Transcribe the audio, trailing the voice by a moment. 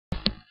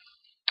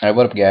Alright,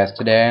 what up guys?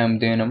 Today I'm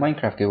doing a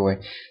Minecraft giveaway.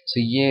 So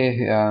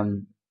yeah,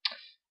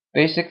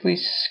 basically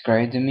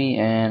subscribe to me,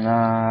 and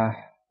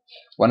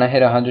when I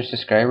hit 100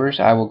 subscribers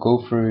I will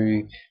go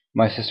through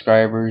my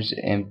subscribers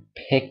and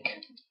pick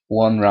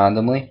one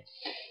randomly.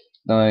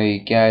 Now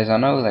guys, I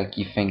know like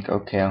you think,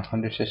 okay,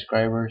 100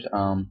 subscribers,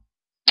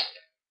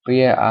 but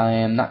yeah, I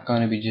am not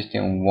going to be just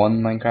doing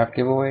one Minecraft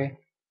giveaway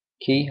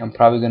key. I'm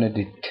probably going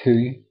to do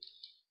two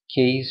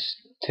keys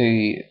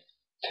to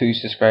two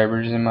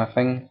subscribers in my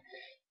thing.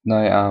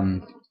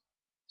 Now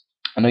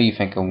I know you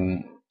think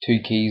two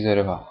keys out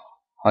of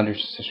 100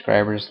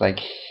 subscribers, like,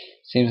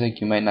 seems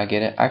like you might not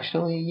get it.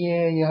 Actually,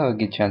 yeah, you have a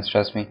good chance,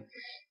 trust me.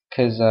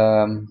 Cause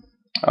I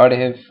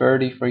already have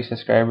 33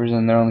 subscribers,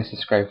 and they're only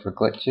subscribed for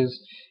glitches.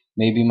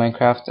 Maybe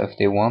Minecraft if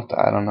they want,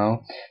 I don't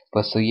know.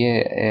 But so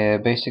yeah,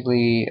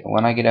 basically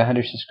when I get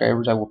 100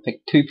 subscribers, I will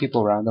pick two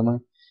people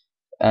randomly,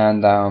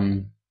 and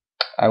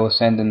I will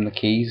send them the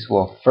keys.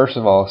 Well, first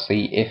of all,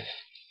 see if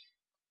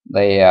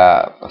they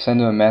I'll send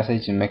them a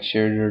message and make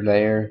sure they're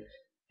there,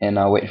 and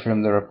I'll wait for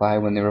them to reply.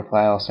 When they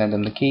reply, I'll send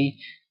them the key,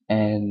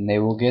 and they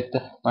will get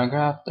the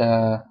Minecraft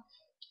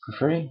for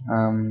free.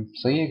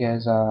 So yeah,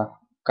 guys,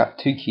 got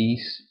two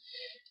keys,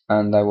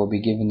 and I will be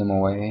giving them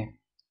away.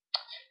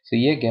 So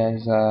yeah,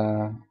 guys,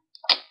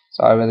 that's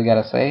all I really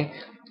gotta say.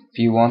 If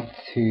you want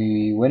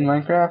to win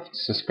Minecraft,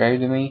 subscribe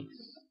to me,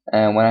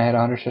 and when I hit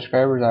 100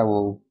 subscribers, I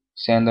will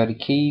send out a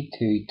key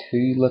to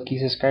two lucky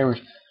subscribers.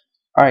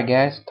 Alright,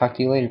 guys, talk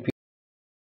to you later.